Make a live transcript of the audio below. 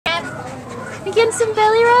You getting some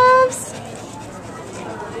belly rubs?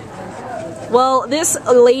 Well, this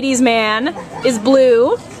ladies' man is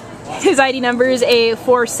Blue. His ID number is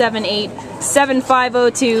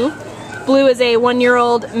A4787502. Blue is a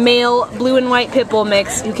 1-year-old male blue and white pit bull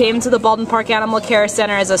mix who came to the Baldwin Park Animal Care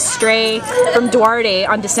Center as a stray from Duarte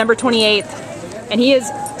on December 28th. And he is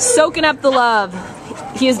soaking up the love.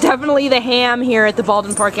 He is definitely the ham here at the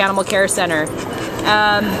Baldwin Park Animal Care Center.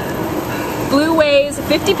 Blue weighs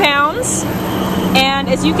 50 pounds, and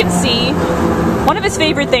as you can see, one of his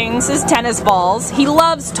favorite things is tennis balls. He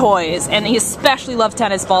loves toys, and he especially loves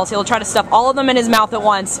tennis balls. He'll try to stuff all of them in his mouth at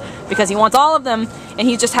once because he wants all of them, and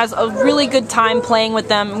he just has a really good time playing with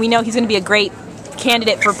them. We know he's going to be a great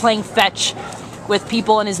candidate for playing fetch with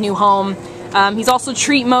people in his new home. He's also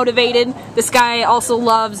treat motivated. This guy also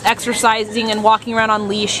loves exercising and walking around on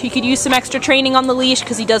leash. He could use some extra training on the leash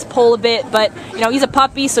because he does pull a bit, but you know, he's a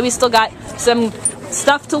puppy, so he's still got some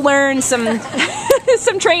stuff to learn, some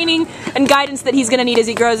some training and guidance that he's going to need as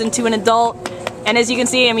he grows into an adult. And as you can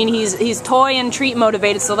see, I mean, he's toy and treat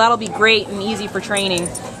motivated, so that'll be great and easy for training.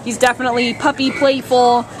 He's definitely puppy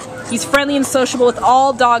playful. He's friendly and sociable with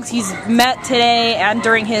all dogs he's met today and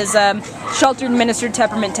during his shelter administered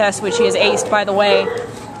temperament test, which he has aced, by the way.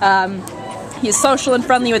 He's social and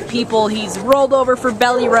friendly with people. He's rolled over for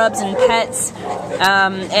belly rubs and pets,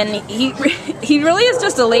 and he really is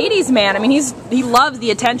just a ladies' man. I mean, he loves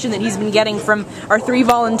the attention that he's been getting from our 3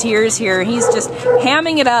 volunteers here. He's just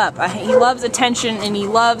hamming it up. He loves attention, and he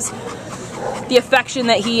loves the affection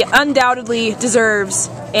that he undoubtedly deserves.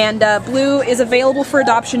 And Blue is available for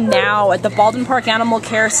adoption now at the Baldwin Park Animal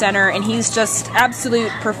Care Center, and he's just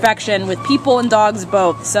absolute perfection with people and dogs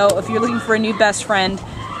both. So if you're looking for a new best friend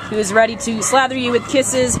who is ready to slather you with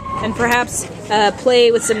kisses and perhaps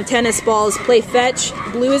play with some tennis balls, play fetch,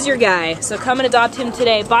 Blue is your guy. So come and adopt him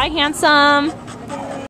today. Bye, handsome!